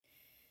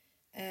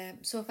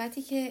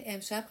صحبتی که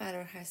امشب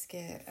قرار هست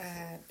که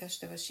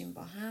داشته باشیم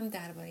با هم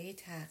درباره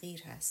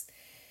تغییر هست.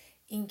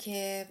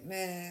 اینکه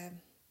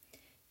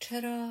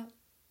چرا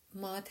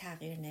ما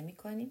تغییر نمی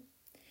کنیم،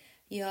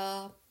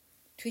 یا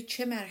توی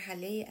چه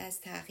مرحله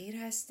از تغییر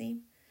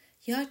هستیم،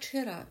 یا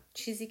چرا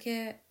چیزی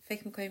که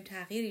فکر میکنیم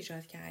تغییر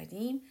ایجاد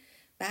کردیم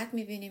بعد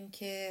میبینیم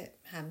که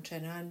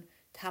همچنان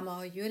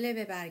تمایل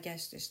به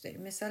برگشتش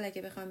داریم. مثال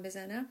اگه بخوام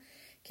بزنم،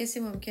 کسی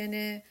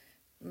ممکنه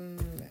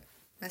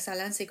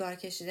مثلا سیگار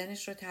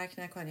کشیدنش رو ترک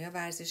نکنه، یا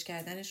ورزش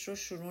کردنش رو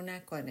شروع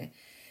نکنه،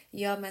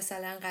 یا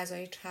مثلا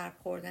غذای چرب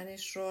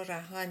خوردنش رو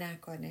رها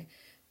نکنه.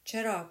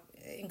 چرا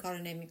این کارو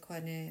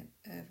نمیکنه؟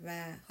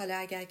 و حالا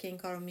اگر که این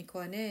کارو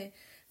میکنه،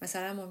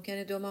 مثلا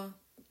ممکنه 2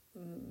 ماه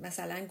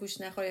مثلا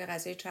گوشت نخوره، یا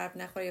غذای چرب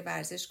نخوره، یا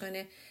ورزش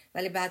کنه،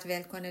 ولی بعد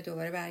ول کنه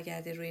دوباره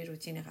برگرده روی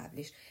روتین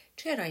قبلیش.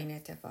 چرا این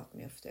اتفاق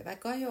میفته؟ و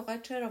گاهی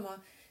اوقات چرا ما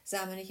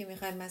زمانی که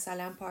میخوایم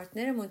مثلا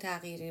پارتنرمون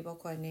تغییری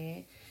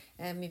بکنه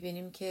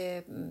میبینیم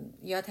که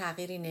یا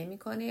تغییری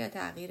نمیکنه یا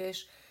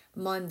تغییرش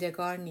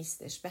ماندگار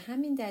نیستش. به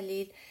همین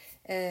دلیل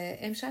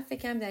امشب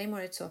فکرم در این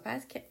مورد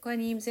صحبت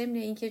کنیم، ضمن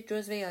اینکه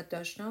جزو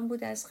یادداشتام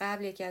بود از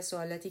قبل، یکی از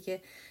سوالاتی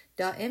که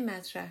دائم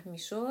مطرح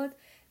میشد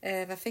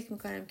و فکر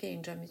میکنم که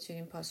اینجا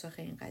میتونیم پاسخ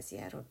این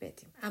قضیه رو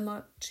بدیم.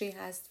 اما چی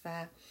هست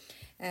و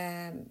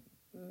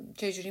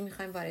چجوری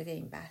میخوایم وارد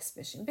این بحث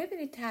بشیم؟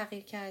 ببینید،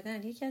 تغییر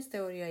کردن، یکی از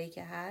تئوریایی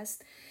که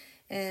هست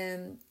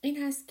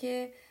این هست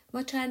که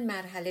ما چند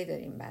مرحله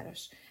داریم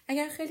براش.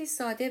 اگر خیلی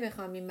ساده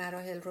بخوام این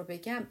مراحل رو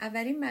بگم،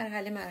 اولین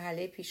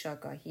مرحله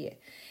پیشاگاهیه.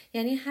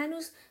 یعنی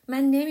هنوز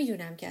من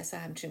نمیدونم که اصلا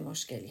همچین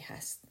مشکلی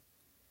هست.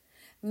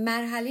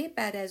 مرحله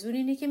بعد از اون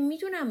اینه که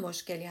میدونم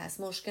مشکلی هست،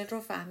 مشکل رو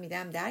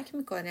فهمیدم، درک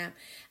میکنم،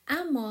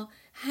 اما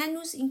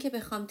هنوز این که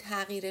بخوام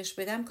تغییرش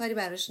بدم کاری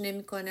براش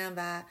نمیکنم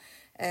و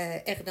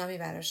اقدامی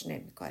براش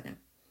نمیکنم.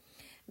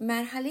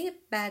 مرحله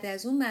بعد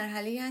از اون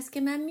مرحله هست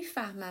که من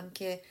میفهمم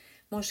که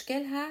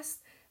مشکل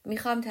هست،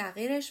 میخوام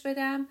تغییرش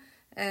بدم،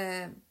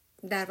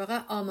 در واقع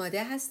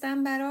آماده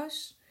هستم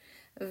براش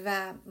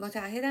و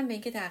متعهدم به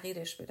اینکه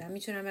تغییرش بدم.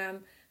 میتونم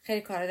برم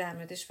خیلی کارا در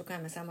موردش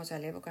بکنم، مثلا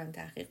مطالعه بکنم،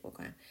 تحقیق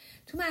بکنم.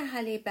 تو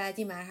مرحله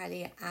بعدی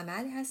مرحله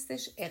عمل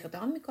هستش،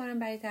 اقدام میکنم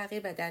برای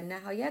تغییر، و در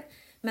نهایت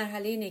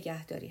مرحله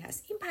نگهداری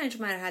هست. این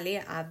 5 مرحله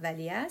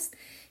اولیه است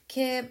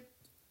که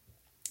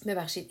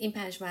این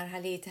 5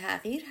 مرحله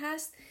تغییر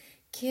هست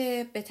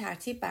که به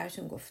ترتیب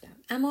براتون گفتم،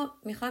 اما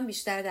میخوام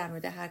بیشتر در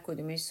مورد هر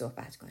کدومش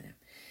صحبت کنم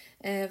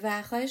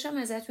و خواهشم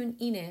ازتون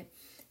اینه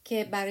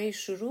که برای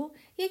شروع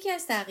یکی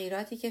از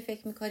تغییراتی که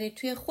فکر میکنید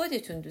توی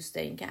خودتون دوست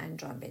دارین که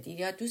انجام بدید،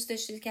 یا دوست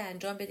داشتید که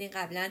انجام بدین،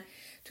 قبلا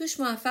توش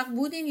موفق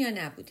بودین یا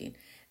نبودین،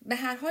 به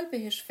هر حال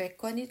بهش فکر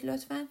کنید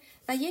لطفاً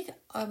و یک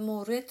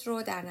مورد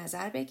رو در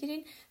نظر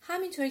بگیرین.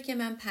 همینطوری که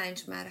من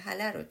 5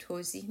 مرحله رو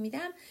توضیح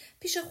میدم،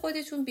 پیش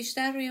خودتون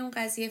بیشتر روی اون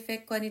قضیه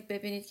فکر کنید،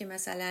 ببینید که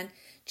مثلا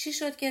چی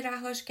شد که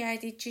رهاش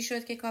کردید، چی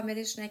شد که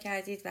کاملش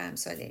نکردید و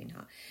امثال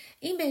اینها.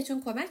 این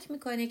بهتون کمک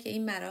میکنه که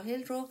این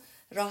مراحل رو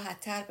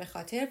راحت‌تر به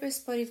خاطر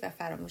بسپارید و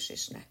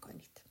فراموشش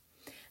نکنید.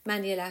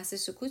 من یه لحظه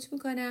سکوت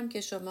میکنم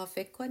که شما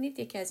فکر کنید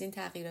یکی از این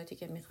تغییراتی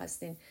که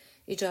میخواستین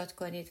ایجاد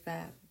کنید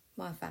و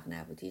موفق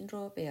نبودین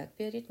رو به یاد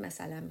بیارید.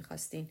 مثلا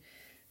میخواستین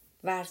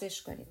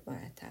ورزش کنید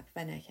مرتب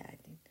و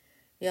نکردین،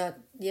 یا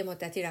یه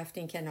مدتی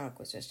رفتین کنار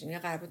گذاشتین، یا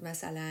قرار بود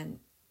مثلا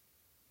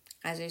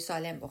غذای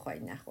سالم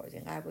بخورید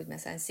نخوردین، قرار بود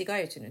مثلا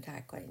سیگارتون رو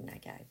ترک کنید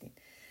نکردین،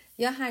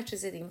 یا هر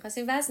چیز دیگه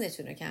میخواستین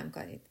وزنتون رو کم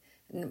کنید،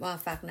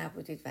 موفق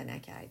نبودید و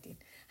نکردین.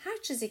 هر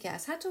چیزی که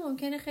هست، حتی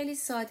ممکنه خیلی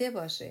ساده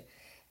باشه.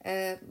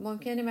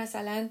 ممکنه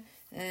مثلا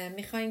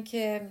میخواین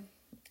که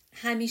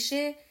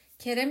همیشه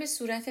کرم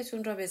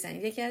صورتتون رو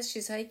بزنید. یکی از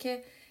چیزهایی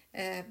که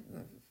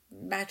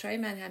بچهای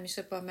من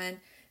همیشه با من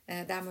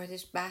در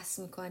موردش بحث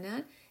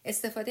میکنن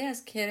استفاده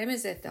از کرم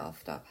ضد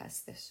آفتاب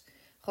هستش.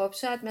 خب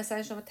شاید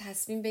مثلا شما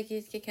تصمیم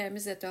بگیرید که کرم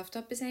ضد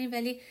آفتاب بزنید،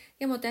 ولی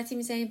یه مدتی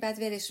میزنید بعد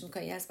ولش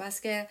میکنید، از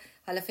بس که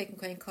حالا فکر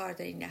میکنید کار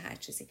دارین یا هر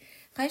چیزی.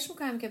 خواهش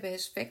میکنم که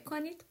بهش فکر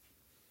کنید.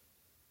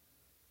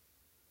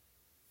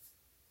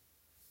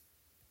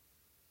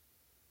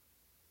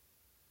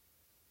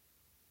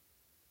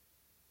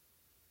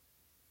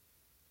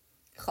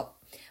 خب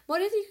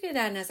موردی که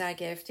در نظر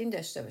گرفتین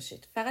داشته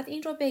باشید. فقط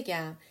این رو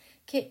بگم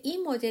که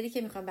این مدلی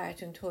که میخوام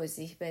براتون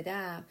توضیح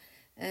بدم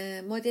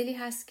مدلی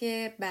هست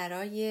که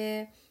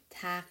برای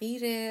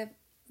تغییر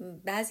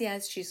بعضی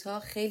از چیزها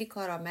خیلی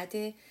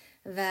کارآمده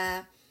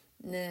و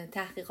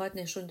تحقیقات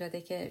نشون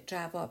داده که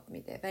جواب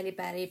میده، ولی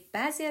برای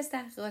بعضی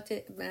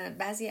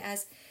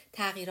از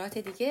تغییرات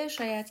دیگه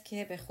شاید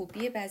که به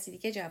خوبی بعضی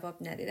دیگه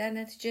جواب نده. در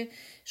نتیجه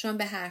شما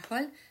به هر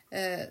حال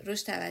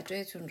روش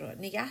توجهتون رو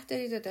نگه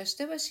دارید و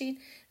داشته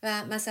باشین.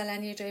 و مثلا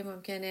یه جایی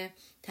ممکنه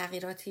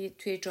تغییراتی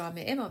توی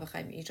جامعه ما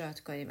بخوایم ایجاد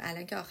کنیم.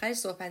 الان که آخر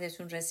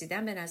صحبتتون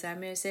رسیدم به نظر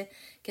میرسه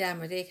که در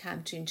مورد یک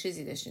همچین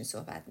چیزی داشتین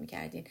صحبت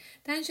میکردین.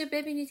 در نتیجه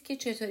ببینید که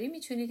چطوری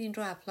میتونید این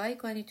رو اپلای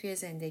کنید توی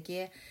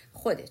زندگی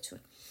خودتون.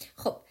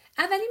 خب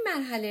اولین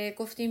مرحله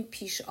گفتیم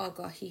پیش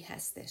آگاهی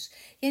هستش.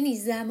 یعنی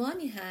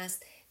زمانی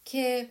هست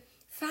که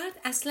فرد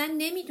اصلا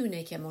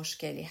نمیدونه که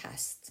مشکلی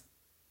هست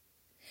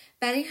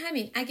برای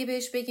همین اگه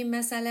بهش بگیم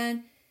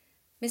مثلا،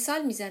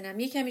 مثال میزنم،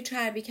 یه کمی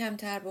چربی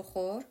کمتر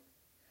بخور،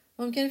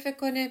 ممکنه فکر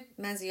کنه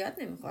من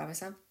زیاد نمیخورم،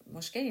 مثلا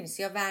مشکلی نیست.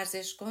 یا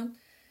ورزش کن،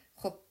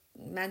 خب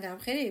من دارم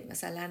خیلی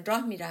مثلا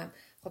راه میرم،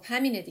 خب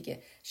همینه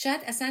دیگه.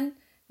 شاید اصلا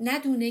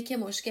ندونه که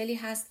مشکلی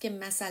هست که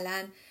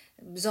مثلا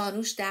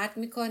زانوش درد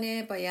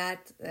میکنه، باید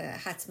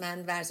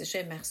حتما ورزش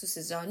مخصوص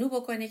زانو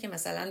بکنه که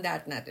مثلا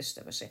درد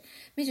نداشته باشه.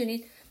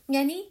 میدونید؟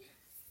 یعنی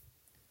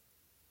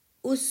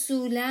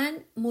اصولا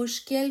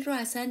مشکل رو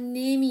اصلا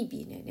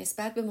نمیبینه،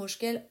 نسبت به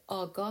مشکل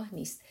آگاه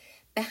نیست.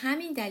 به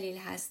همین دلیل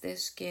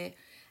هستش که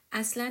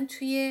اصلا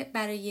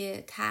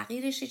برای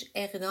تغییرش هیچ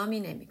اقدامی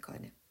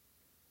نمیکنه.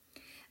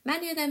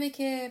 من یادمه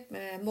که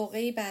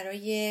موقعی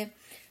برای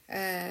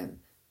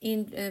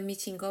این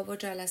میتینگ ها و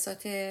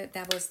جلسات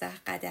 12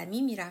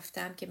 قدمی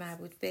میرفتم که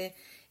مربوط به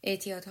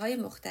اعتیادهای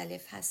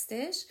مختلف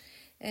هستش،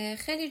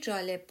 خیلی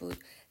جالب بود.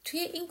 توی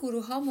این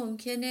گروه ها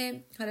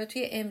ممکنه، حالا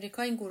توی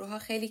امریکا این گروه ها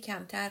خیلی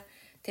کمتر،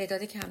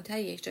 تعداد کمتر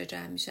یک جا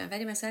جمع میشن،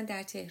 ولی مثلا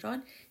در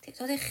تهران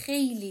تعداد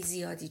خیلی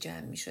زیادی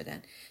جمع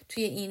میشدن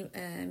توی این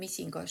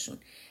میتینگاشون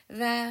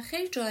و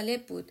خیلی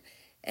جالب بود.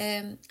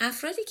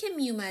 افرادی که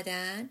می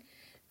اومدن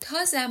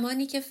تا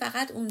زمانی که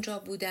فقط اونجا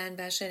بودن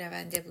و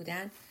شنونده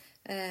بودن،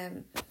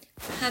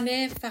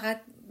 همه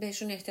فقط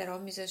بهشون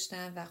احترام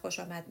میذاشتن و خوش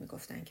آمد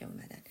میگفتن که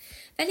اومدن.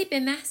 ولی به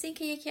محض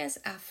اینکه یکی از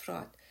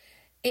افراد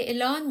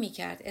اعلان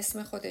میکرد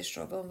اسم خودش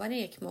رو به عنوان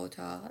یک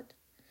معتاد،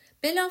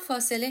 بلا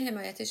فاصله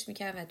حمایتش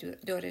میکرد و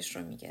دورش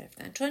رو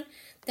میگرفتن. چون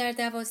در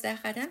 12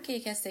 قدم که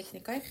یکی از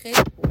تکنیکای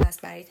خیلی خوب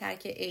هست برای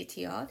ترک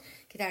اعتیاد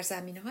که در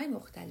زمینه‌های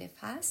مختلف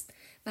هست،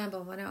 من به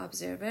عنوان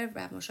ابزرور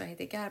و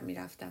مشاهده‌گر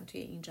میرفتم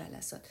توی این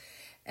جلسات.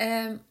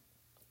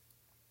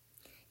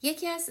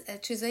 یکی از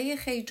چیزای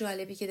خیلی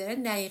جالبی که داره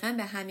دقیقاً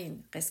به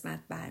همین قسمت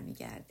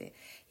برمیگرده.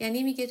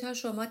 یعنی میگه تا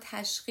شما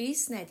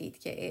تشخیص ندید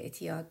که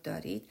اعتیاد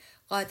دارید،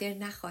 قادر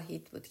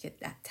نخواهید بود که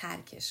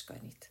ترکش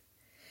کنید.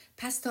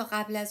 پس تا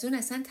قبل از اون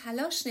اصلا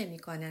تلاش نمی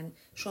کنن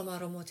شما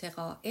رو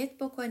متقاعد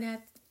بکند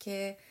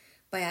که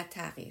باید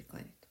تغییر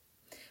کنید.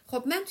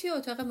 خب من توی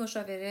اتاق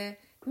مشاوره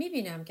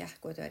میبینم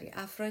گهگداری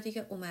افرادی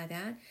که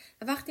اومدن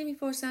و وقتی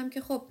میپرسم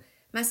که خب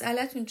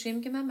مسئله‌تون چیه،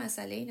 میگه من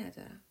مسئله‌ای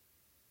ندارم.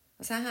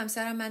 مثلا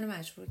همسرم منو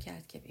مجبور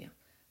کرد که بیام،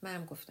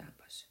 منم گفتم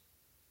باشه.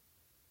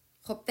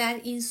 خب در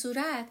این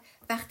صورت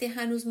وقتی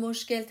هنوز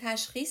مشکل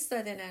تشخیص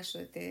داده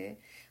نشده،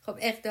 خب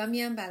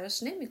اقدامی هم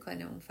براش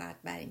نمیکنه اون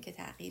فرد برای اینکه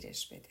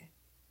تغییرش بده.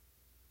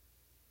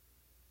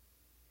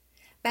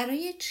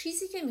 برای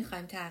چیزی که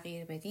میخوایم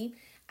تغییر بدیم،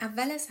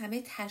 اول از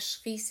همه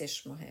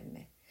تشخیصش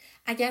مهمه.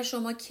 اگر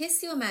شما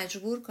کسی رو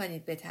مجبور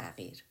کنید به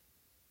تغییر،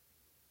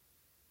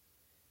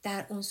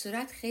 در اون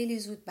صورت خیلی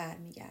زود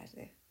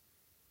برمیگرده.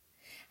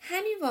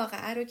 همین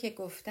واقعه رو که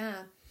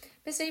گفتم،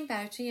 بذارین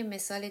براتون یه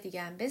مثال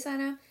دیگه هم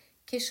بزنم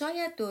که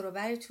شاید دور و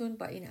برتون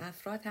با این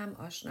افراد هم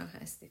آشنا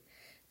هستید.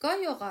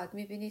 گاهی اوقات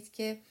میبینید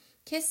که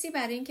کسی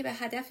برای اینکه به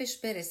هدفش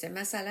برسه،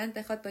 مثلا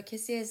بخواد با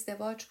کسی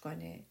ازدواج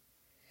کنه،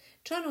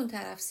 چون اون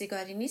طرف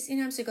سیگاری نیست، این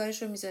هم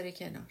سیگارش رو میذاره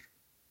کنار.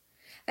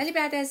 ولی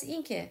بعد از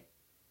این که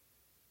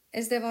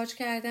ازدواج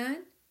کردن،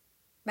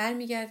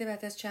 برمیگرده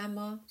بعد از چند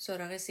ماه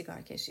سراغ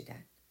سیگار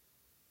کشیدن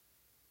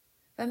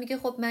و میگه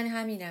خب من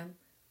همینم،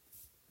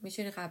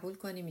 میتونی قبول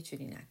کنی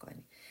میتونی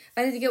نکنی.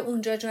 ولی دیگه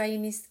اونجا جایی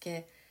نیست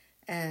که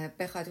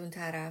بخواد اون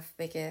طرف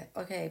بگه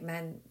اوکی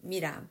من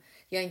میرم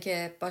یا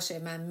اینکه باشه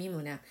من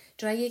میمونم.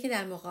 جاییه که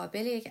در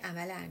مقابل یک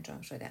عمل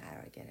انجام شده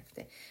قرار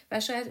گرفته و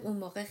شاید اون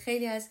موقع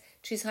خیلی از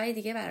چیزهای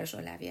دیگه براش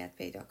اولویت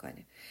پیدا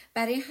کنه.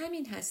 برای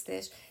همین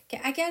هستش که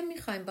اگر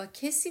میخوایم با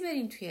کسی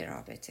بریم توی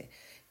رابطه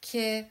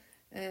که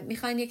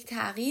میخواین یک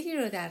تغییری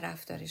رو در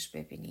رفتارش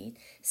ببینید،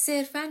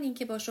 صرفاً این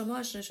که با شما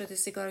آشنا شده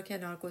سیگار رو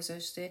کنار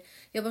گذاشته،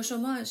 یا با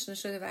شما آشنا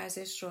شده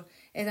ورزش رو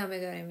ادامه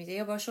داره میده،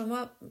 یا با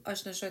شما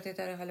آشنا شده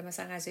داره حالا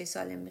مثلا غذای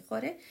سالم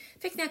میخوره،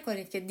 فکر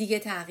نکنید که دیگه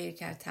تغییر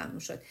کرد تموم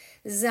شد.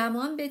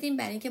 زمان بدیم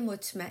برای اینکه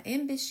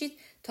مطمئن بشید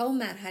تا اون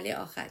مرحله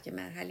آخر که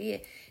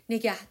مرحله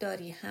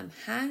نگهداری هم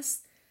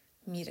هست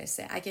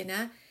میرسه. اگه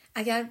نه،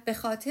 اگر به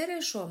خاطر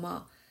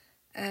شما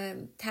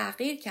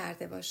تغییر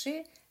کرده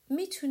باشه،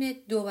 میتونه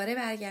دوباره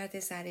برگرده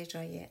سر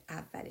جای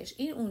اولش.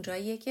 این اون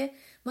جاییه که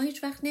ما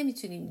هیچ وقت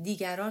نمیتونیم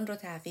دیگران رو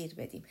تغییر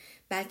بدیم،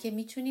 بلکه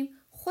میتونیم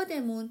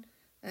خودمون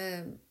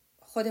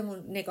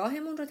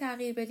نگاهمون رو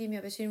تغییر بدیم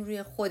یا بتونیم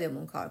روی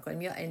خودمون کار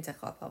کنیم یا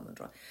انتخابمون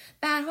رو.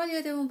 به هر حال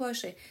یادمون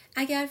باشه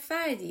اگر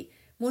فردی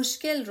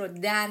مشکل رو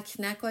درک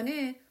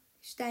نکنه،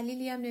 هیچ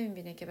دلیلی هم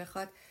نمیبینه که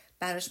بخواد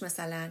براش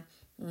مثلا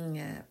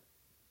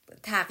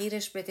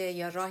تغییرش بده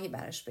یا راهی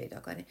براش پیدا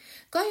کنه.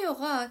 گاهی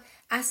اوقات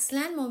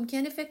اصلا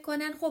ممکنه فکر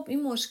کنن خب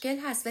این مشکل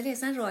هست ولی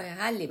اصلا راه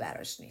حلی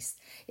براش نیست،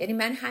 یعنی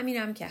من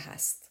همینم که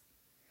هست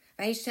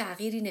و هیچ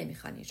تغییری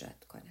نمیخوان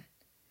ایجاد کنن.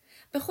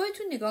 به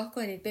خودتون نگاه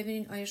کنید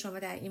ببینید آیا شما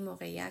در این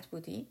موقعیت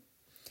بودین؟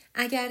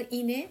 اگر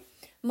اینه،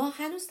 ما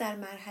هنوز در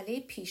مرحله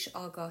پیش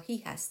آگاهی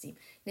هستیم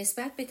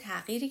نسبت به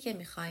تغییری که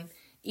میخوایم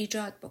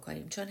ایجاد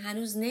بکنیم، چون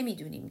هنوز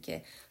نمیدونیم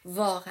که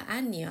واقعا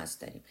نیاز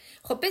داریم.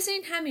 خب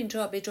بذارین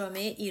همینجا به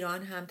جامعه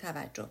ایران هم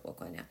توجه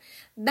بکنم.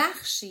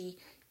 بخشی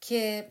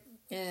که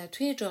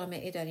توی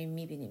جامعه داریم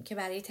میبینیم که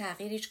برای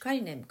تغییر هیچ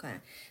کاری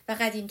نمیکنن و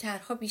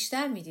قدیم‌ترها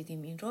بیشتر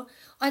میدیدیم این رو،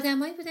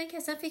 آدمایی بودن که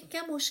اصلا فکر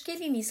کنم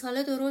مشکلی نیست،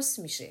 حالا درست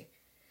میشه،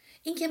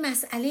 این که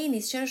مسئله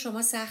نیست، چرا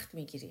شما سخت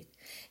میگیرید؟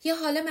 یا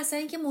حالا مثلا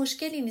این که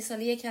مشکلی نیست،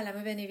 حالا یه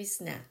کلمه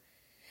بنویس، نه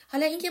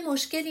حالا این که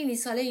مشکلی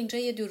نیست، حالا اینجا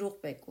یه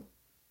دروغ بگو.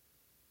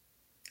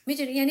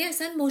 میدونی، یعنی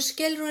اصلا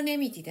مشکل رو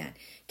نمیدیدن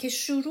که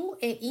شروع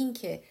این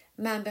که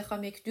من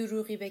بخوام یک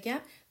دروغی بگم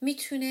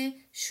میتونه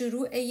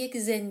شروع یک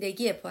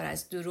زندگی پر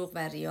از دروغ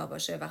و ریا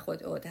باشه و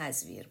خودعه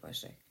تزویر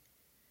باشه.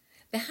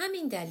 به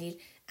همین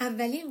دلیل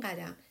اولین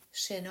قدم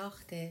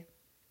شناخت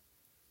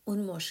اون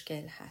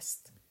مشکل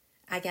هست.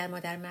 اگر ما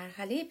در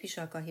مرحله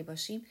پیشاگاهی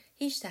باشیم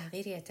هیچ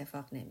تغییری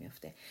اتفاق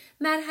نمیفته.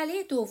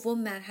 مرحله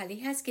دوم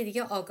مرحله هست که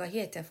دیگه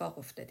آگاهی اتفاق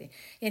افتاده.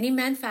 یعنی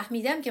من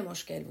فهمیدم که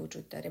مشکل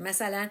وجود داره.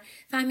 مثلا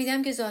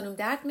فهمیدم که زانوم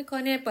درد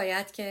میکنه،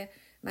 باید که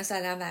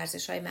مثلا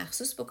ورزش‌های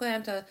مخصوص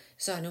بکنم تا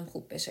زانوم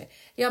خوب بشه.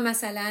 یا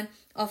مثلا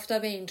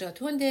آفتاب اینجا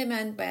تنده،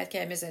 من باید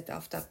کرم ضد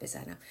آفتاب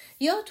بزنم.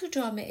 یا تو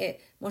جامعه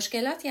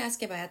مشکلاتی هست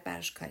که باید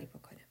براش کاری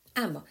بکنم.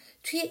 اما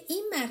توی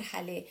این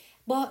مرحله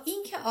با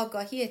اینکه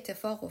آگاهی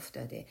اتفاق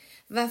افتاده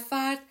و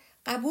فرد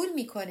قبول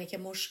میکنه که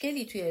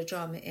مشکلی توی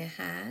جامعه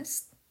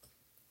هست،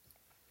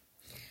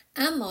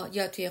 اما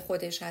یا توی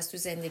خودش هست، تو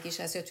زندگیش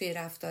هست، یا توی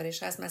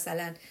رفتارش هست،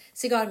 مثلا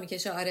سیگار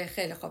میکشه، آره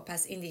خیلی خب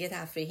پس این دیگه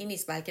تفریحی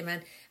نیست بلکه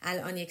من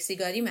الان یک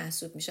سیگاری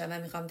محسوب میشم و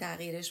میخوام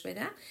تغییرش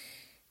بدم،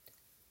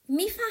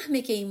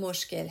 میفهمه که این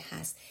مشکل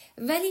هست.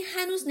 ولی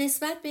هنوز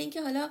نسبت به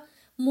اینکه حالا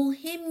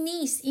مهم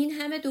نیست این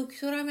همه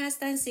دکترام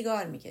هستن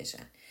سیگار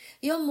میکشن،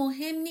 یا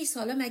مهم نیست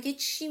حالا مگه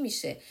چی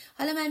میشه،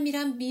 حالا من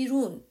میرم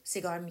بیرون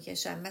سیگار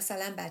میکشم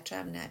مثلا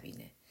بچه‌م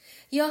نبینه،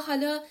 یا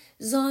حالا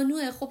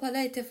زانوه، خب حالا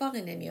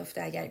اتفاقی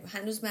نمیفته اگر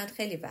هنوز من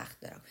خیلی وقت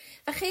دارم،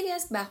 و خیلی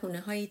از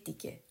بهونه‌های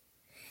دیگه.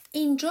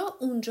 اینجا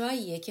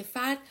اونجاییه که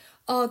فرد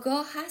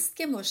آگاه هست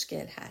که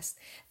مشکل هست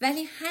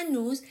ولی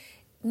هنوز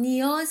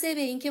نیاز به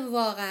این که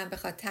واقعا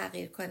بخواد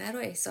تغییر کنه رو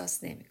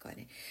احساس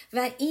نمیکنه.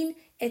 و این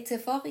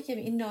اتفاقی که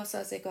این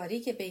ناسازگاری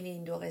که بین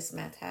این دو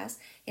قسمت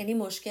هست، یعنی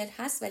مشکل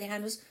هست ولی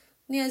هنوز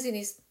نیازی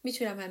نیست،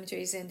 میتونم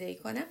همینجوری زندگی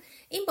کنم،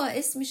 این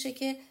باعث میشه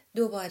که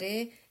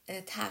دوباره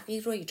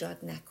تغییر رو ایجاد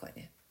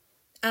نکنه.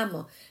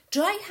 اما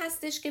جایی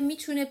هستش که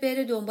میتونه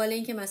بره دنبال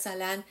این که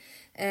مثلا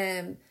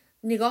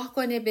نگاه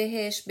کنه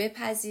بهش،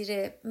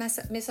 بپذیره.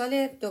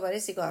 مثال دوباره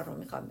سیگار رو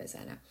میخوام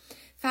بزنم.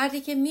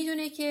 فردی که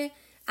میدونه که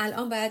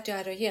الان باید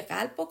جراحی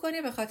قلب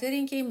بکنه به خاطر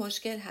اینکه این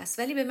مشکل هست،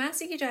 ولی به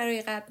محض اینکه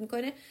جراحی قلب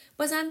میکنه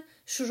بازم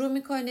شروع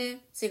میکنه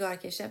سیگار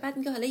کشیدن، بعد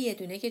میگه حالا یه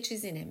دونه که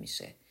چیزی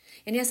نمیشه،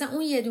 یعنی اصلا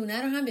اون یه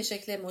دونه رو هم به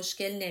شکل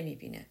مشکل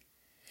نمیبینه.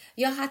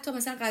 یا حتی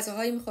مثلا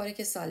غذاهایی میخوره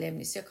که سالم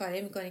نیست یا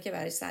کاری میکنه که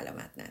برای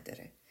سلامت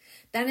نداره،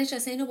 در نتیجه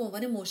اصلا اینو به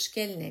عنوان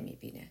مشکل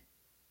نمیبینه.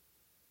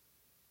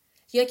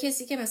 یا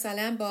کسی که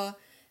مثلا با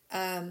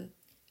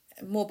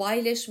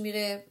موبایلش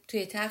میره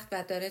توی تخت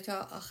و داره تا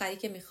آخری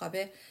که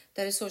میخوابه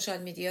داره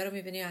سوشال میدیا رو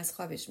میبینه یا از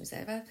خوابش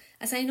میزنه و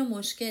اصلا اینو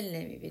مشکل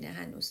نمیبینه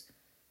هنوز.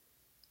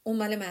 اون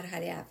مال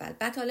مرحله اول.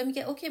 بعد حالا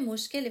میگه اوکی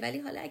مشکله، ولی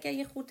حالا اگر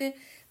یه خورده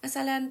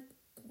مثلا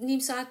نیم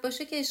ساعت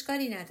باشه که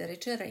اشکالی نداره.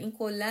 چرا؟ این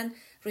کلن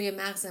روی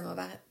مغز ما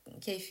و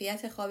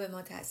کیفیت خواب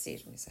ما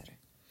تاثیر میذاره.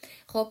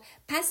 خب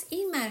پس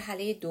این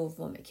مرحله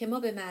دومه که ما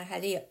به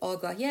مرحله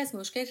آگاهی از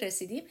مشکل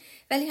رسیدیم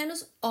ولی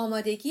هنوز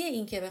آمادگی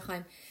این که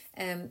بخوایم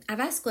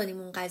عوض کنیم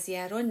اون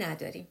قضیه رو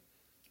نداریم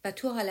و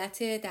تو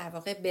حالت در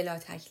واقع بلا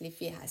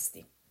تکلیفی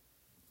هستیم.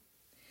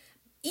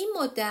 این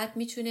مدت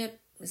میتونه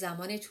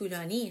زمان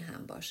طولانی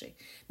هم باشه.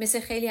 مثل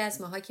خیلی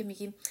از ماها که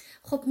میگیم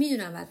خب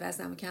میدونم باید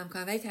وزنمو کم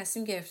کنم ولی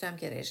تصمیم گرفتم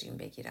که رژیم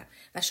بگیرم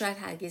و شاید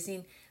هرگز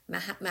این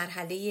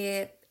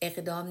مرحله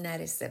اقدام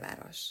نرسه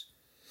براش.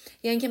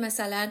 یا اینکه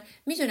مثلا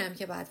میدونم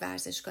که باید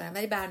ورزش کنم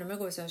ولی برنامه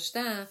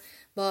گذاشتم،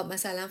 با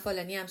مثلا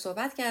فلانی هم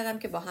صحبت کردم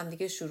که با هم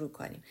دیگه شروع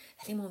کنیم،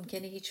 ولی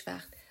ممکنه هیچ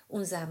وقت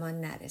اون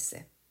زمان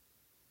نرسه.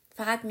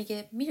 فقط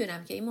میگه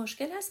میدونم که این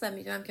مشکل هست و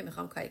میدونم که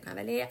میخوام کاری کنم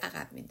ولی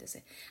عقب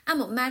میندازه.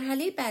 اما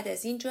مرحله بعد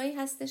از این جایی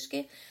هستش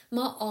که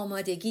ما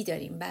آمادگی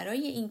داریم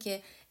برای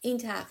اینکه این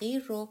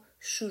تغییر رو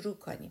شروع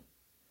کنیم.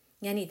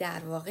 یعنی در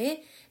واقع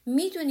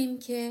میدونیم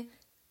که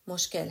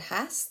مشکل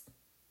هست،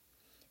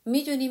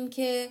 میدونیم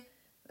که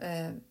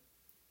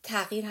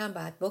تغییر هم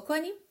باید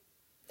بکنیم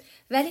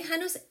ولی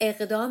هنوز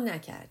اقدام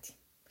نکردیم.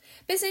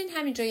 بذارین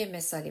همینجا یه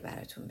مثالی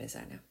براتون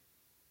بزنم.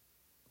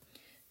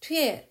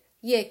 توی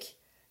یک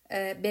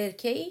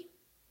برکه‌ای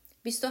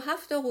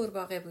 27 تا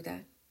قورباغه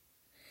بودن.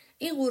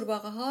 این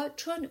قورباغه ها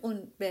چون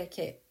اون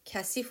برکه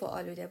کثیف و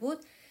آلوده بود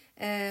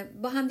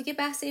با هم دیگه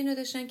بحث اینو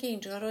داشتن که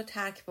اینجا رو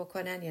ترک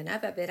بکنن یا نه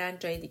و برن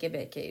جای دیگه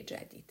برکه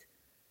جدید.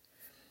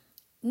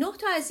 9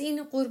 تا از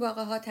این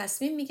قورباغه ها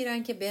تصمیم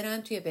میگیرن که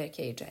برن توی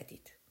برکه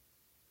جدید.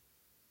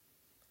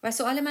 و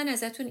سوال من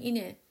ازتون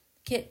اینه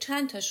که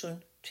چند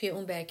تاشون توی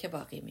اون برکه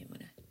باقی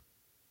میمونن؟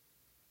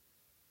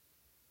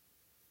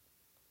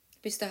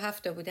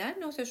 27 تا بودن،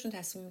 9 تاشون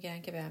تصمیم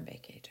میگیرن که برن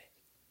برکه جدید.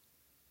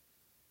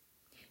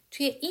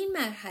 توی این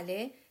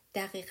مرحله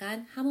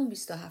دقیقاً همون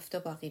 27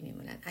 باقی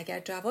میمونن. اگر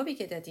جوابی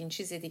که دادین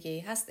چیز دیگه ای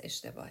هست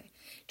اشتباهه.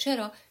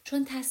 چرا؟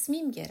 چون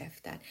تصمیم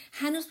گرفتن.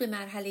 هنوز به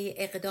مرحله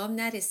اقدام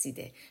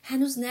نرسیده.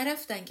 هنوز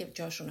نرفتن که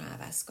جاشون رو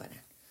عوض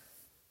کنن.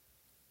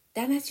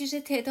 در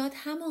نتیجه تعداد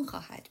همون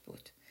خواهد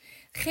بود.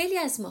 خیلی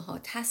از ماها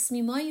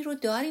تصمیمایی رو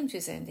داریم تو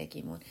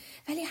زندگیمون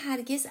ولی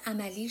هرگز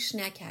عملیش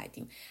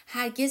نکردیم.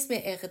 هرگز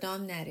به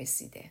اقدام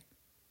نرسیده.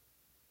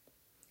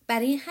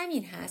 برای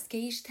همین هست که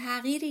هیچ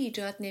تغییری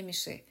ایجاد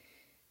نمیشه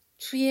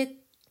توی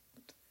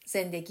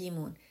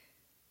زندگیمون.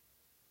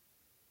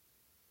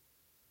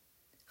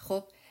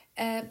 خب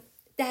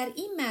در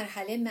این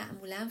مرحله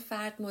معمولا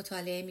فرد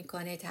مطالعه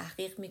میکنه،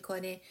 تحقیق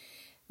میکنه،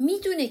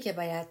 میدونه که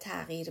باید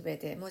تغییر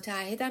بده،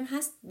 متعهدم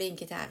هست به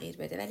اینکه تغییر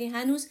بده ولی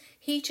هنوز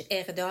هیچ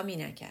اقدامی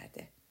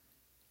نکرده.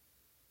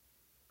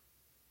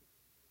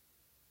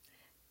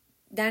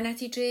 در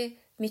نتیجه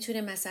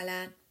میتونه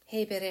مثلا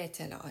هی بره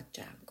اطلاعات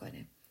جمع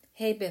کنه،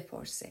 هی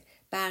بپرسه،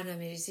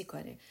 برنامه ریزی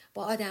کنه،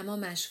 با آدما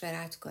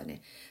مشورت کنه،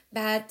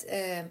 بعد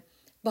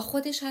با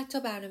خودش حتی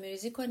برنامه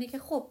ریزی کنه که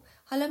خب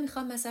حالا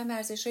میخوام مثلا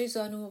ورزش‌های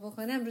زانومو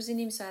بکنم، روزی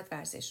نیم ساعت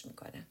ورزش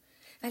میکنم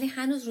ولی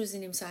هنوز روزی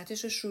نیم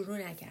ساعتش رو شروع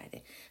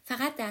نکرده.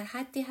 فقط در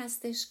حدی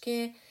هستش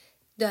که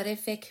داره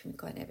فکر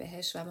میکنه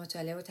بهش و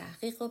مطالعه و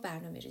تحقیق و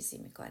برنامه ریزی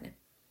میکنه.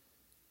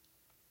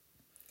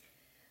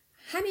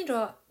 همین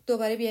را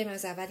دوباره بیایم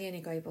از اول یه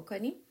نگاهی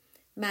بکنیم.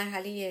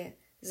 مرحله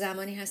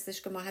زمانی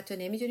هستش که ما حتی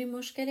نمیدونیم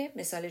مشکله.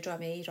 مثال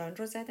جامعه ایران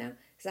رو زدم،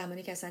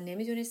 زمانی که اصلا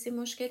نمیدونستیم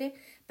مشکله.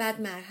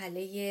 بعد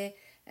مرحله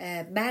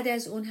بعد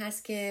از اون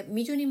هست که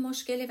میدونیم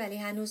مشکله ولی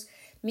هنوز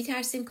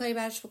میترسیم کاری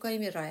براش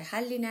بکنیم، راه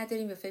حلی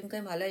نداریم یا فکر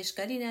میکنیم حالا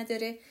اشکالی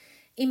نداره.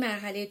 این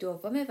مرحله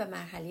دومه و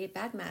مرحله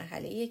بعد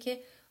مرحله‌ایه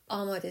که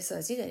آماده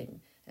سازی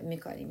داریم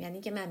میکنیم.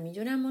 یعنی که من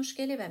میدونم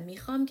مشکله و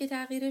میخوام که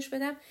تغییرش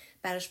بدم،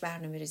 براش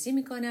برنامه ریزی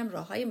میکنم،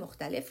 راههای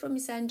مختلف رو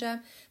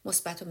میسنجم،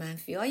 مثبت و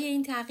منفی های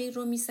این تغییر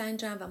رو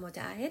میسنجم و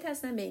متعهد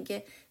هستم به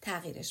اینکه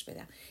تغییرش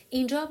بدم.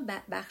 اینجا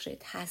بخش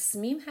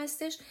تصمیم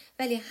هستش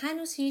ولی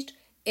هنوز هیچ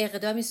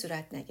اقدامی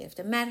صورت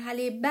نگرفته.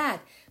 مرحله بعد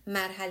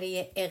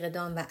مرحله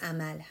اقدام و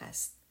عمل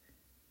هست.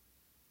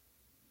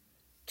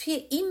 توی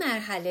این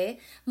مرحله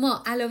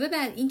ما علاوه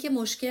بر اینکه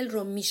مشکل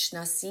رو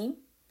میشناسیم،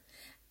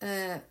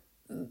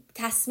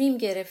 تصمیم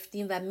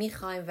گرفتیم و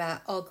میخوایم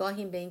و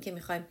آگاهیم به اینکه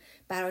میخوایم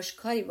براش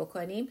کاری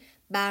بکنیم،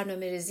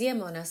 برنامه ریزی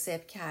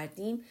مناسب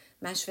کردیم،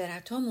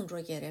 مشورتامون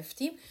رو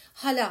گرفتیم.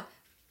 حالا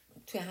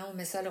توی همون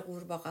مثال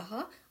قورباغه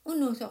ها،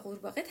 اون 9 تا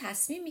قورباغه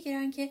تصمیم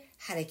میگیرن که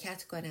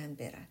حرکت کنن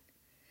برن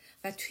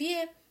و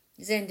توی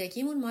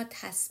زندگیمون ما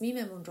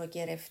تصمیممون رو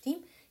گرفتیم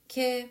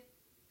که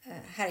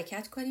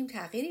حرکت کنیم،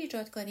 تغییر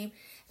ایجاد کنیم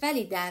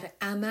ولی در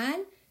عمل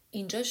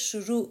اینجا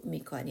شروع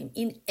میکنیم.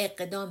 این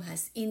اقدام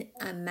هست، این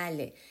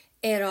عمله،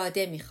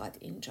 اراده میخواد.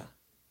 اینجا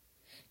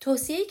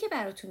توصیه‌ای که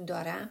براتون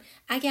دارم،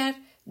 اگر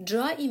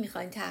جایی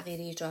میخواین تغییر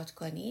ایجاد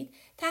کنید،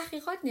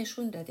 تحقیقات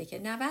نشون داده که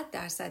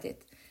 90%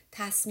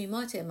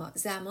 تصمیمات ما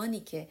زمانی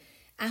که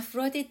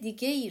افراد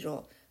دیگه‌ای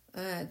رو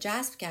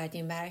جذب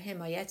کردیم برای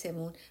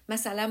حمایتمون،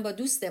 مثلا با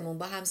دوستمون،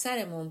 با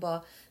همسرمون،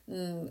 با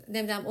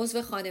نمیدونم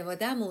عضو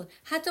خانوادهمون،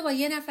 حتی با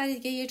یه نفر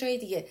دیگه یه جای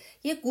دیگه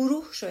یه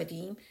گروه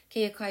شدیم که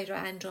یه کاری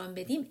رو انجام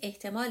بدیم،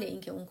 احتمال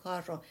اینکه اون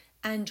کار رو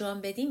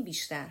انجام بدیم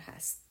بیشتر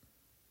هست.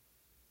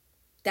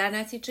 در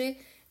نتیجه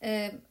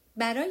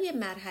برای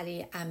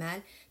مرحله عمل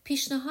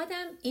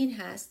پیشنهادم این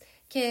هست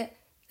که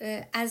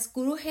از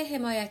گروه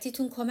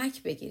حمایتیتون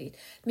کمک بگیرید.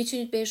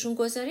 میتونید بهشون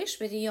گزارش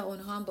بدید یا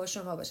اونها هم با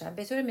شما باشن.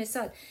 به طور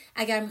مثال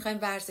اگر میخواین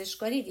ورزش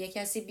کنید، یه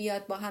کسی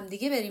بیاد با هم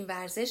دیگه بریم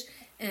ورزش،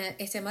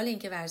 احتمال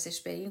اینکه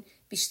ورزش برین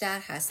بیشتر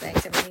هست و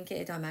احتمال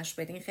اینکه ادامهش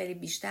بدین خیلی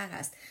بیشتر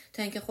هست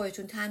تا اینکه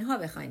خودتون تنها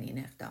بخواین این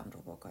اقدام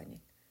رو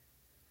بکنید.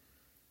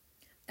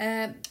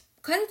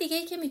 کار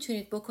دیگه‌ای که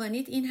میتونید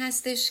بکنید این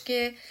هستش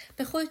که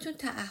به خودتون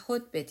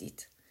تعهد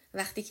بدید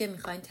وقتی که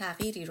میخواین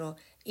تغییری رو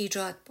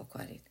ایجاد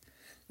بکنید.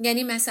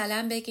 یعنی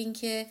مثلا بگین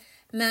که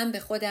من به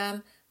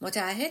خودم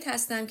متعهد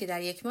هستم که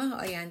در 1 ماه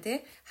آینده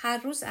هر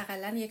روز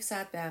اقلا 1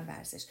 ساعت برم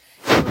ورزش.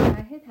 یا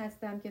متعهد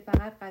هستم که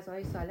فقط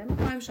غذاهای سالم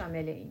بخورم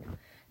شامل اینا.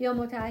 یا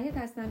متعهد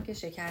هستم که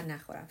شکر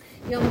نخورم.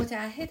 یا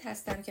متعهد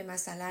هستم که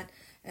مثلا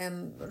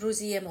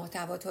روزی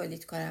محتوا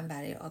تولید کنم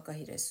برای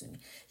آگاهی رسونی.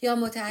 یا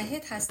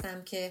متعهد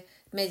هستم که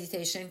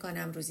مدیتیشن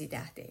کنم روزی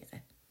 10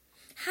 دقیقه.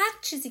 هر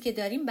چیزی که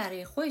داریم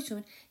برای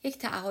خودتون یک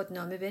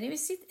تعهدنامه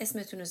بنویسید،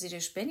 اسمتون رو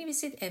زیرش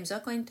بنویسید، امضا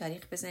کنید،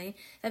 تاریخ بزنید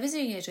و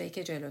بذارید یه جایی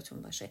که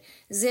جلوتون باشه.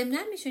 ضمناً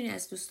میتونید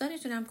از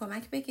دوستانتون هم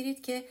کمک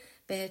بگیرید که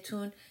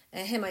بهتون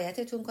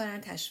حمایتتون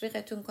کنن،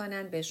 تشویقتون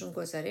کنن، بهشون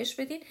گزارش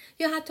بدین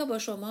یا حتی با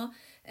شما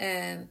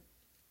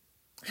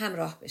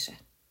همراه بشن.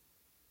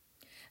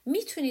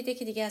 میتونید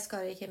که دیگه از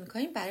کارهایی که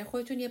میکنید برای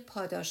خودتون یه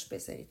پاداش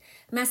بذارید.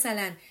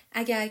 مثلا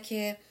اگر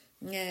که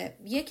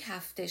 1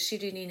 هفته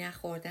شیرینی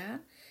نخوردم،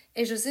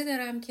 اجازه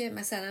دارم که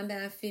مثلا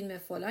برم فیلم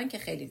فلان که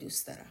خیلی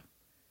دوست دارم.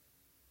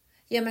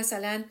 یا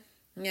مثلا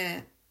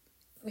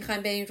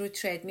میخوایم برین رو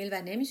تردمیل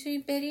و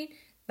نمیتونید برین،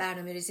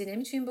 برنامه ریزی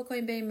نمیتونیم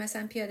بکنیم بریم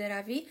مثلا پیاده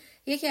روی،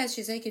 یکی از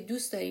چیزهایی که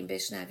دوست داریم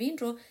بشنوین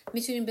رو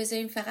میتونیم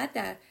بذاریم فقط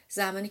در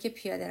زمانی که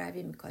پیاده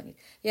روی میکنید،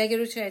 یا اگر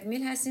رو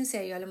تردمیل هستین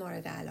سریال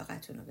مورد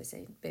علاقتون رو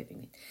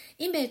ببینید.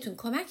 این بهتون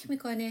کمک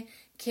میکنه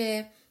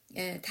که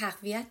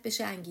تقویت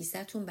بشه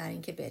انگیزتون برای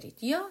اینکه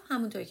برید، یا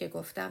همونطور که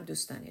گفتم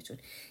دوستانتون.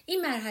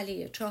 این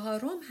مرحله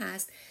 4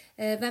 هست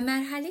و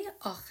مرحله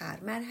آخر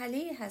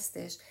مرحله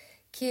هستش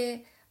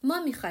که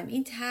ما میخوایم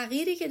این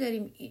تغییری که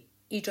داریم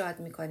ایجاد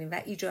میکنیم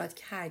و ایجاد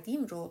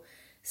کردیم رو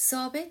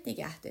ثابت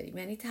نگه داریم،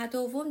 یعنی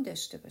تداوم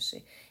داشته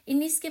باشه. این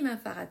نیست که من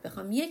فقط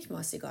بخوام 1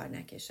 ماه سیگار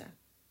نکشم،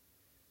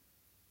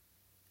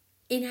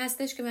 این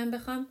هستش که من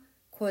بخوام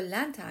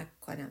کلاً ترک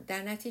کنم.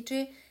 در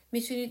نتیجه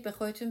میتونید به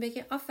خودتون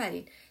بگید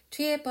آفرین.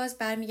 توی باز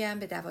برمیگردم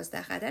به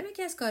 12 قدم،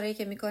 یکی از کارهایی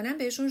که میکنم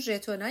بهشون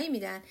ژتونایی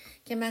میدن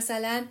که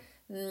مثلا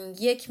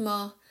 1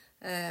 ماه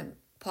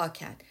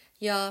پاکن،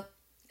 یا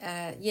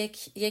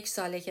یک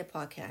ساله که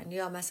پاکن،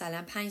 یا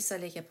مثلا 5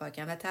 ساله که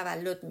پاکن و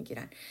تولد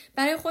میگیرن.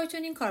 برای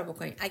خودتون این کار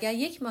بکنید. اگر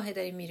 1 ماه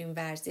داریم میریم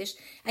ورزش،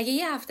 اگر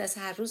 1 هفته از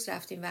هر روز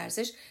رفتیم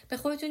ورزش، به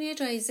خودتون یه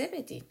جایزه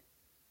بدین.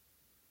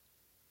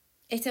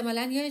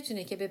 احتمالاً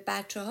یادتونه که به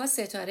بچه‌ها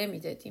ستاره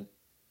میدادیم.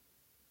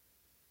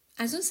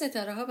 از اون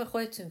ستاره ها به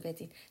خودتون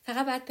بدین.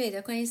 فقط باید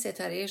پیدا کنین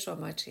ستاره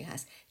شما چی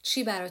هست،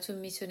 چی براتون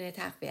میتونه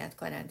تقویت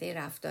کننده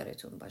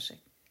رفتارتون باشه.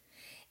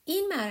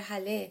 این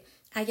مرحله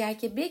اگر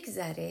که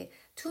بگذره،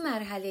 تو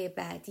مرحله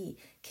بعدی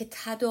که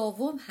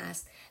تداوم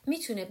هست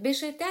میتونه به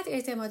شدت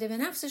اعتماد به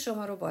نفس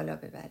شما رو بالا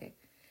ببره،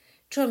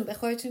 چون به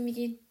خودتون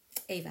میگین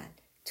ایول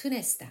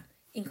تونستم،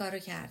 این کار رو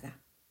کردم.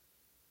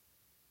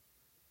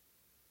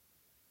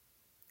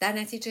 در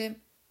نتیجه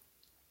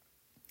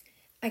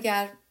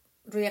اگر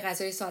روی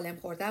غذای سالم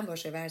خوردن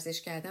باشه،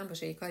 ورزش کردن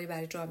باشه، یک کاری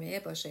برای جامعه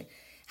باشه،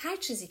 هر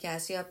چیزی که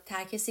هست، یا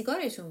ترک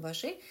سیگارتون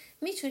باشه،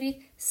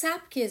 میتونید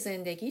سبک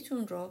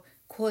زندگیتون رو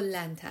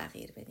کلاً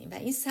تغییر بدین. و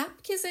این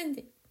سبک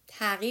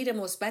تغییر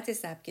مثبت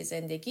سبک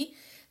زندگی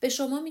به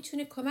شما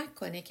میتونه کمک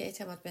کنه که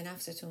اعتماد به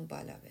نفستون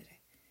بالا بره،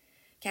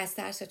 که از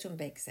ترستون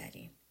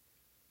بگذرین،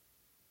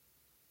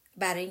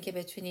 برای اینکه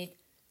بتونید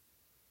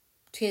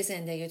توی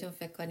زندگیتون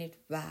فکر کنید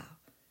واو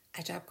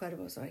عجب کار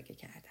بزرگی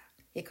کردم،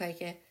 یک کاری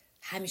که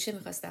همیشه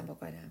میخواستم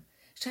بکنم.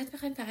 شاید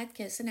بخواید فقط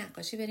کلاس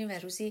نقاشی بریم و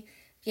روزی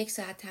 1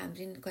 ساعت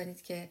تمرین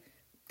کنید که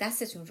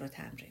دستتون رو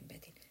تمرین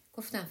بدین.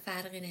 گفتم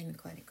فرقی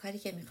نمیکنه. کاری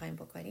که میخوایم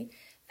بکنید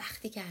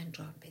وقتی که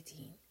انجام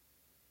بدین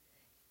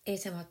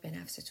اعتماد به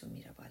نفستون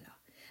میره بالا.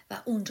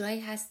 و اونجایی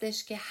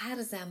هستش که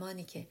هر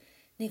زمانی که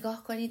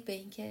نگاه کنید به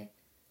این که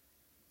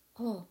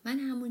من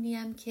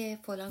همونیم که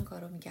فلان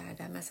کارو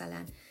میکردم،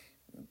 مثلا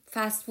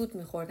فست فود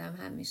میخوردم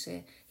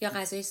همیشه، یا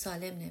غذای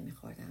سالم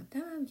نمیخوردم،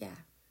 دمم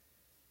گرم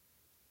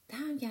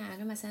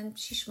الان مثلا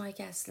 6 ماهی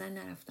که اصلا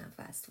نرفتم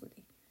فست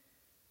فودی.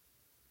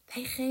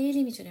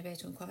 خیلی میتونه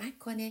بهتون کمک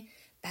کنه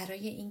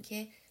برای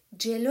اینکه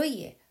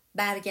جلوی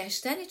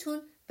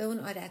برگشتنتون به اون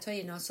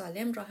عادتهای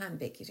ناسالم رو هم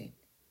بگیرین.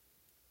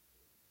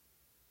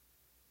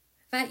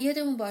 و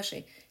یادمون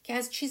باشه که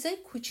از چیزای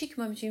کوچیک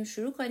ما میتونیم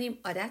شروع کنیم،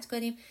 عادت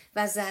کنیم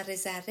و ذره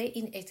ذره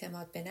این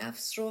اعتماد به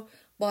نفس رو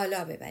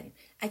بالا ببریم.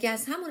 اگر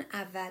از همون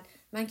اول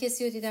من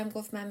کسی رو دیدم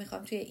گفت من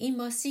میخوام توی این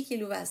ماه 30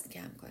 کیلو وزن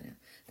کم کنم،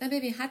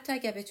 ببین حتی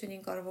اگر بتونی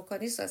این کارو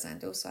بکنی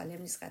سازنده و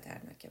سالم نیست،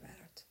 خطرناکه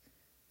برات.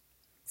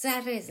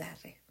 ذره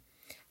ذره.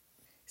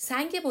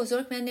 سنگ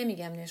بزرگ من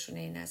نمیگم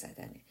نشونه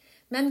نزدنه،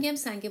 من میگم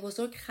سنگ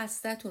بزرگ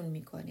خستتون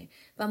میکنه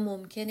و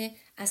ممکنه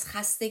از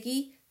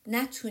خستگی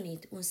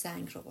نتونید اون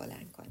سنگ رو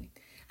بلند کنید.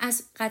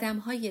 از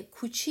قدم‌های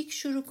کوچیک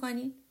شروع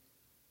کنید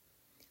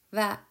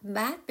و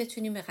بعد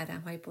بتونیم به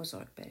قدم‌های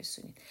بزرگ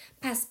برسونید.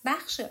 پس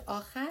بخش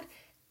آخر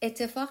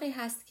اتفاقی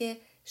هست که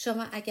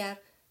شما اگر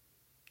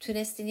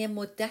تونستین یه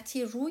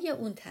مدتی روی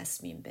اون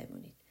تصمیم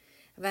بمونید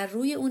و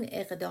روی اون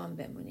اقدام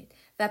بمونید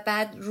و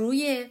بعد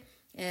روی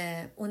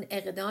اون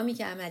اقدامی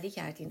که عملی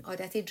کردین،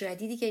 عادت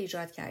جدیدی که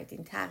ایجاد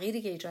کردین،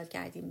 تغییری که ایجاد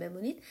کردین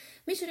بمونید،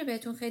 میتونه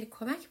بهتون خیلی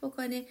کمک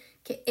بکنه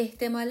که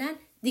احتمالاً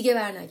دیگه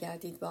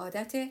برنگردید به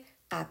عادت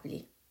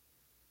قبلی.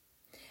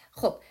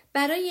 خب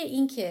برای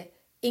اینکه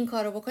این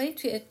کارو بکنید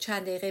توی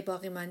چند دقیقه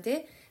باقی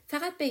مانده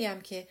فقط بگم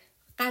که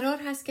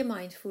قرار هست که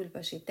مایندفول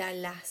باشید، در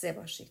لحظه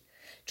باشید،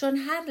 چون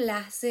هر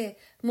لحظه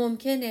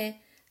ممکنه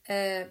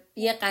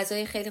یه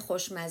غذای خیلی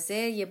خوشمزه،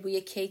 یه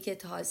بوی کیک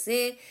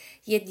تازه،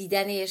 یه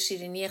دیدن یه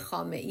شیرینی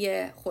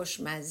خامه‌ای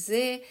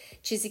خوشمزه،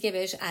 چیزی که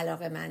بهش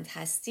علاقه‌مند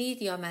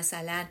هستید، یا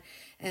مثلا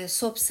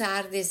صبح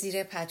سرد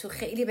زیر پتو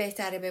خیلی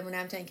بهتره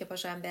بمونم تا اینکه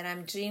پاشم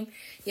برم جیم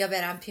یا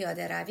برم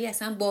پیاده روی،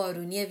 اصلا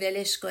بارونی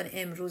ولش کن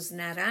امروز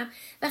نرم،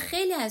 و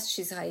خیلی از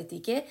چیزهای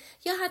دیگه،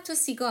 یا حتی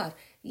سیگار،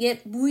 یه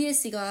بوی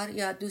سیگار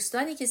یا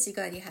دوستانی که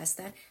سیگاری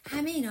هستن،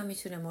 همه اینا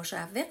میتونه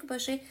مشوق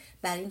باشه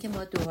برای اینکه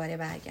ما دوباره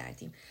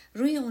برگردیم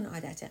روی اون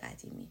عادت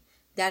قدیمی.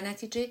 در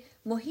نتیجه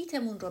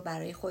محیطمون رو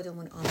برای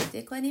خودمون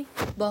آماده کنیم،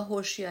 با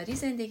هوشیاری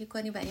زندگی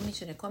کنیم و این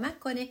میتونه کمک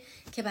کنه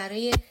که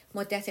برای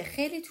مدت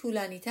خیلی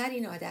طولانی تر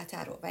این عادت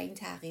رو و این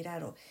تغییر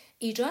رو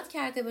ایجاد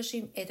کرده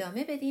باشیم،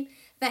 ادامه بدیم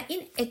و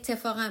این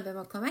اتفاقا به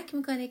ما کمک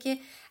میکنه که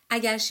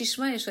اگر 6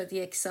 ماه شد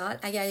 1 سال،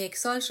 اگر 1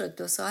 سال شد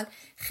 2 سال،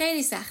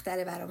 خیلی سخت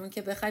تره برامون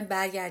که بخوایم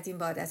برگردیم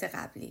به عادت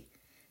قبلی.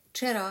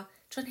 چرا؟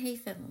 چون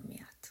حیفمون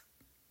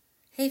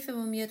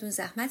میاد اون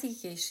زحمتی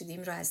که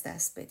کشیدیم رو از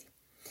دست بدیم.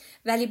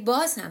 ولی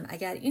باز هم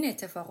اگر این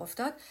اتفاق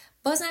افتاد،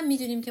 باز هم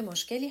میدونیم که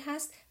مشکلی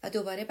هست و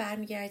دوباره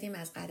برمیگردیم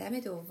از قدم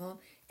دوم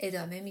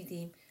ادامه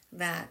میدیم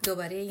و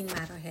دوباره این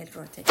مراحل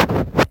رو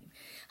تکرار میکنیم.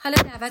 حالا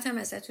دعوتم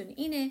ازتون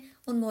اینه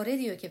اون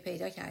موردی رو که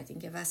پیدا کردین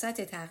که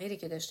وسط تغییری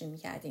که داشتیم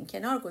میکردین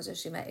کنار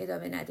گذاشتین و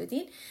ادامه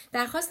ندادین،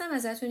 درخواستم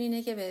ازتون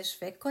اینه که بهش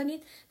فکر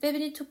کنید،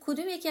 ببینید تو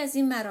کدوم یکی از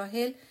این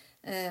مراحل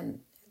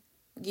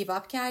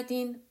گیواب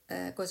کردین،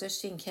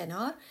 گذاشتین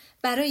کنار،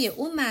 برای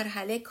اون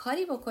مرحله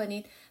کاری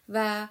بکنید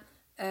و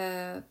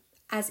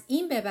از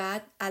این به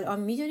بعد الان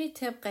میدونید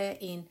طبق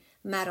این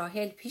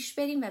مراحل پیش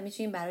بریم و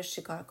میتونیم براش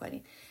چیکار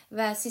کنیم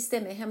و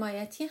سیستم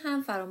حمایتی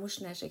هم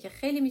فراموش نشه که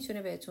خیلی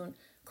میتونه بهتون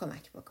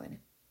کمک بکنه.